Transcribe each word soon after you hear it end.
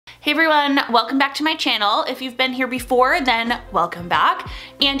Hey everyone, welcome back to my channel. If you've been here before, then welcome back.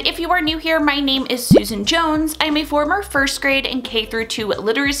 And if you are new here, my name is Susan Jones. I'm a former first grade and K-2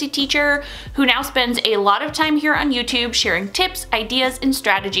 literacy teacher who now spends a lot of time here on YouTube sharing tips, ideas, and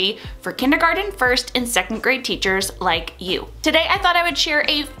strategy for kindergarten, first, and second grade teachers like you. Today, I thought I would share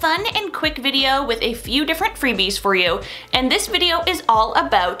a fun and quick video with a few different freebies for you. And this video is all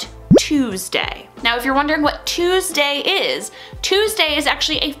about Tuesday. Now, if you're wondering what Tuesday is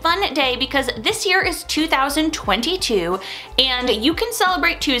actually a fun day because this year is 2022 and you can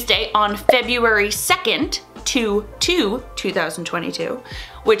celebrate Tuesday on February 2nd, 2022,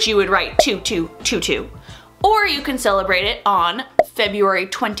 which you would write 2222. Or you can celebrate it on February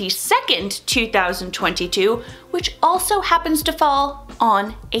 22nd, 2022, which also happens to fall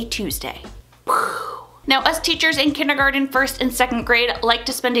on a Tuesday. Now, us teachers in kindergarten, first and second grade like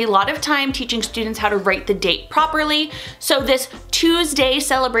to spend a lot of time teaching students how to write the date properly, so this Tuesday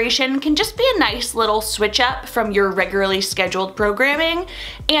celebration can just be a nice little switch up from your regularly scheduled programming,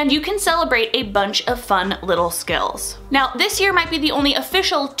 and you can celebrate a bunch of fun little skills. Now, this year might be the only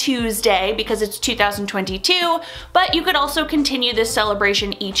official Tuesday because it's 2022, but you could also continue this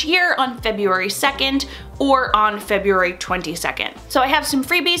celebration each year on February 2nd or on February 22nd. So I have some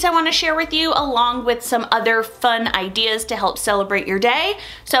freebies I want to share with you along with some other fun ideas to help celebrate your day.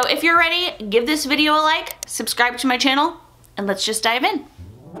 So if you're ready, give this video a like, subscribe to my channel, and let's just dive in.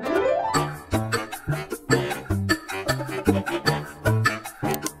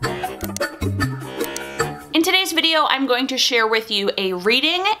 In today's video, I'm going to share with you a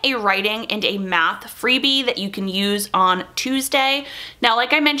reading, a writing, and a math freebie that you can use on Tuesday. Now,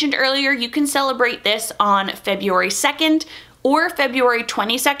 like I mentioned earlier, you can celebrate this on February 2nd or February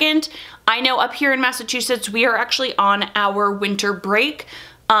 22nd. I know up here in Massachusetts, we are actually on our winter break,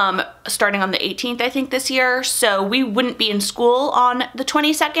 starting on the 18th, I think, this year, so we wouldn't be in school on the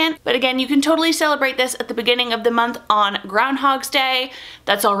 22nd. But again, you can totally celebrate this at the beginning of the month on Groundhog's Day.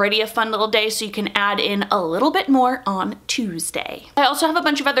 That's already a fun little day, so you can add in a little bit more on Tuesday. I also have a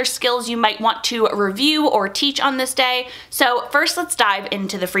bunch of other skills you might want to review or teach on this day. So first, let's dive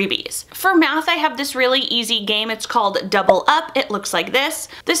into the freebies. For math, I have this really easy game. It's called Double Up. It looks like this.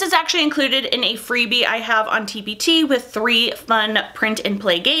 This is actually included in a freebie I have on TPT with 3 fun print and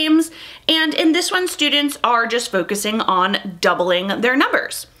play games, and in this one students are just focusing on doubling their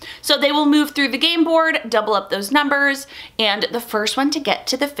numbers. So they will move through the game board, double up those numbers, and the first one to get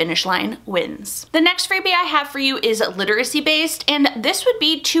to the finish line wins. The next freebie I have for you is literacy based, and this would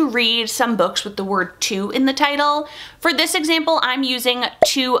be to read some books with the word "to" in the title. For this example, I'm using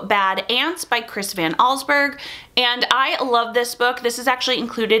Two Bad Ants by Chris Van Allsburg, and I love this book. This is actually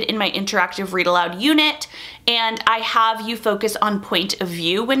included in my interactive read aloud unit, and I have you focus on point of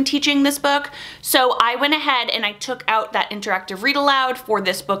view when teaching this book. So I went ahead and I took out that interactive read aloud for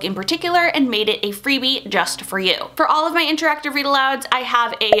this book in particular and made it a freebie just for you. For all of my interactive read alouds, I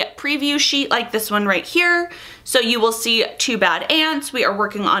have a preview sheet like this one right here. So you will see Two Bad Ants. We are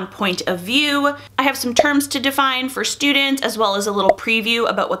working on point of view. I have some terms to define for students as well as a little preview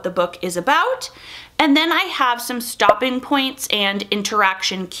about what the book is about. And then I have some stopping points and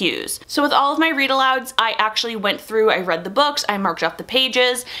interaction cues. So with all of my read alouds, I actually went through, I read the books, I marked off the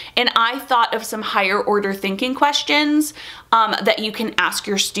pages, and I thought of some higher order thinking questions that you can ask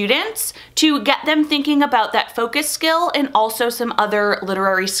your students to get them thinking about that focus skill and also some other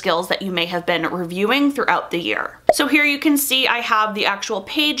literary skills that you may have been reviewing throughout the year. So here you can see I have the actual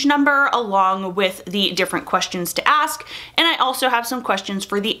page number along with the different questions to ask, and I also have some questions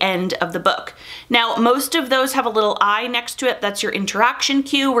for the end of the book. Now, most of those have a little I next to it. That's your interaction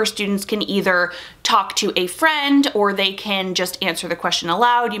cue where students can either talk to a friend or they can just answer the question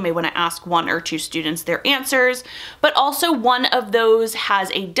aloud. You may want to ask 1 or 2 students their answers, but also one of those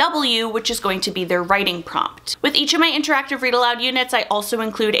has a W, which is going to be their writing prompt. With each of my interactive read aloud units, I also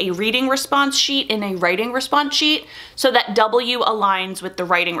include a reading response sheet and a writing response sheet, so that W aligns with the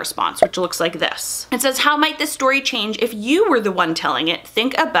writing response, which looks like this. It says, how might this story change if you were the one telling it?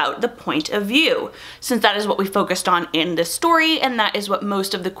 Think about the point of view, since that is what we focused on in this story, and that is what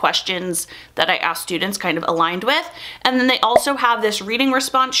most of the questions that I asked students kind of aligned with. And then they also have this reading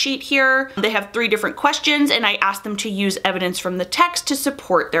response sheet here. They have 3 different questions, and I asked them to use evidence from the text to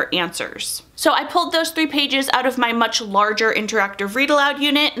support their answers. So I pulled those 3 pages out of my much larger interactive read aloud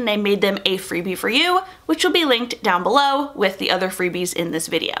unit and I made them a freebie for you which will be linked down below with the other freebies in this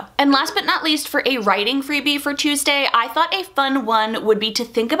video. And last but not least, for a writing freebie for Tuesday, I thought a fun one would be to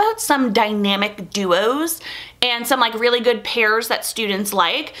think about some dynamic duos and some like really good pairs that students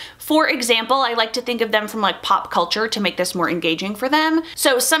like. For example, I like to think of them from like pop culture to make this more engaging for them.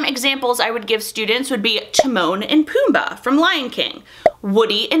 So some examples I would give students would be Timon and Pumbaa from Lion King,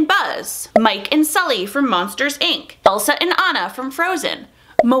 Woody and Buzz, Mike and Sully from Monsters, Inc., Elsa and Anna from Frozen,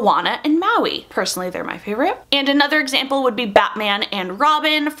 Moana and Maui. Personally, they're my favorite. And another example would be Batman and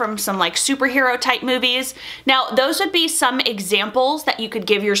Robin from some like superhero type movies. Now, those would be some examples that you could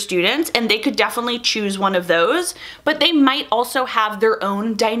give your students, and they could definitely choose one of those, but they might also have their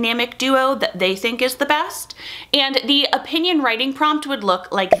own dynamic duo that they think is the best. And the opinion writing prompt would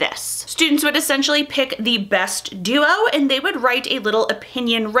look like this. Students would essentially pick the best duo, and they would write a little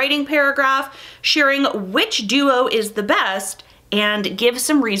opinion writing paragraph sharing which duo is the best and give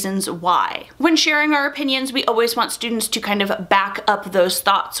some reasons why. When sharing our opinions, we always want students to kind of back up those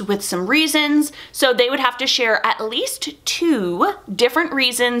thoughts with some reasons. So they would have to share at least 2 different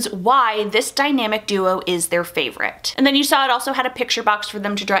reasons why this dynamic duo is their favorite. And then you saw it also had a picture box for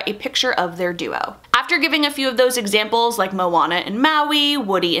them to draw a picture of their duo. After giving a few of those examples like Moana and Maui,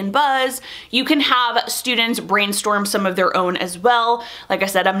 Woody and Buzz, you can have students brainstorm some of their own as well. Like I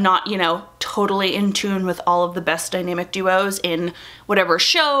said, I'm not, totally in tune with all of the best dynamic duos in whatever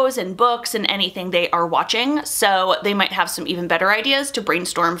shows and books and anything they are watching, so they might have some even better ideas to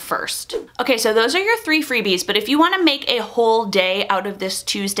brainstorm first. Okay, so those are your 3 freebies, but if you want to make a whole day out of this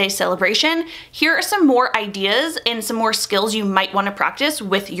Tuesday celebration, here are some more ideas and some more skills you might want to practice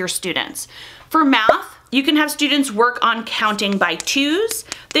with your students. For math, you can have students work on counting by 2s.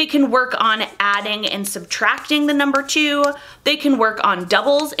 They can work on adding and subtracting the number 2. They can work on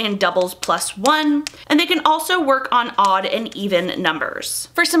doubles and doubles plus 1. And they can also work on odd and even numbers.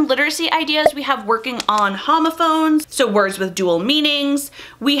 For some literacy ideas, we have working on homophones, so words with dual meanings.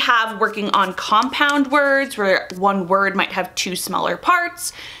 We have working on compound words, where one word might have 2 smaller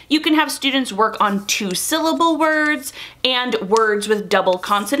parts. You can have students work on 2-syllable words and words with double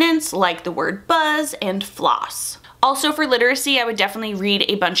consonants, like the word buzz and floss. Also for literacy, I would definitely read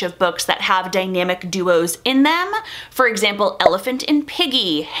a bunch of books that have dynamic duos in them. For example, Elephant and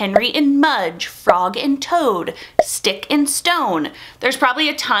Piggy, Henry and Mudge, Frog and Toad, Stick and Stone. There's probably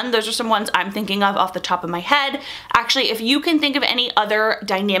a ton. Those are some ones I'm thinking of off the top of my head. Actually, if you can think of any other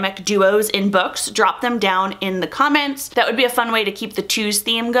dynamic duos in books, drop them down in the comments. That would be a fun way to keep the 2s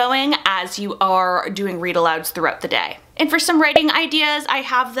theme going as you are doing read alouds throughout the day. And for some writing ideas, I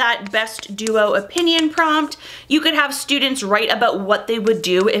have that best duo opinion prompt. You could have students write about what they would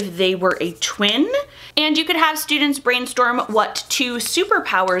do if they were a twin. And you could have students brainstorm what 2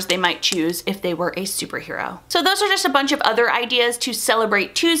 superpowers they might choose if they were a superhero. So those are just a bunch of other ideas to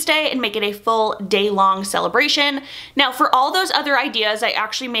celebrate Tuesday and make it a full day-long celebration. Now for all those other ideas, I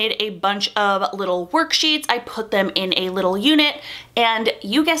actually made a bunch of little worksheets. I put them in a little unit, and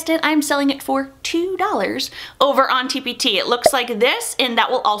you guessed it, I'm selling it for $2 over on TPT. It looks like this, and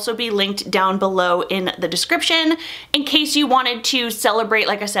that will also be linked down below in the description in case you wanted to celebrate,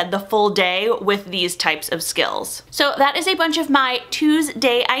 like I said, the full day with these types of skills. So that is a bunch of my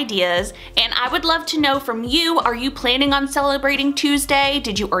Tuesday ideas, and I would love to know from you, are you planning on celebrating Tuesday?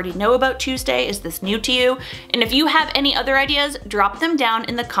 Did you already know about Tuesday? Is this new to you? And if you have any other ideas, drop them down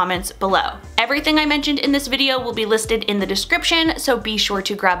in the comments below. Everything I mentioned in this video will be listed in the description, so be sure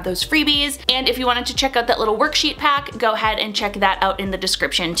to grab those freebies. And if you wanted to check out that little worksheet pack, go ahead and check that out in the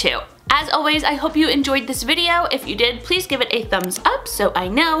description too. As always, I hope you enjoyed this video. If you did, please give it a thumbs up so I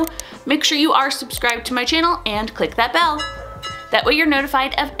know. Make sure you are subscribed to my channel and click that bell. That way you're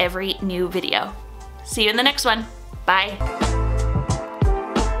notified of every new video. See you in the next one. Bye.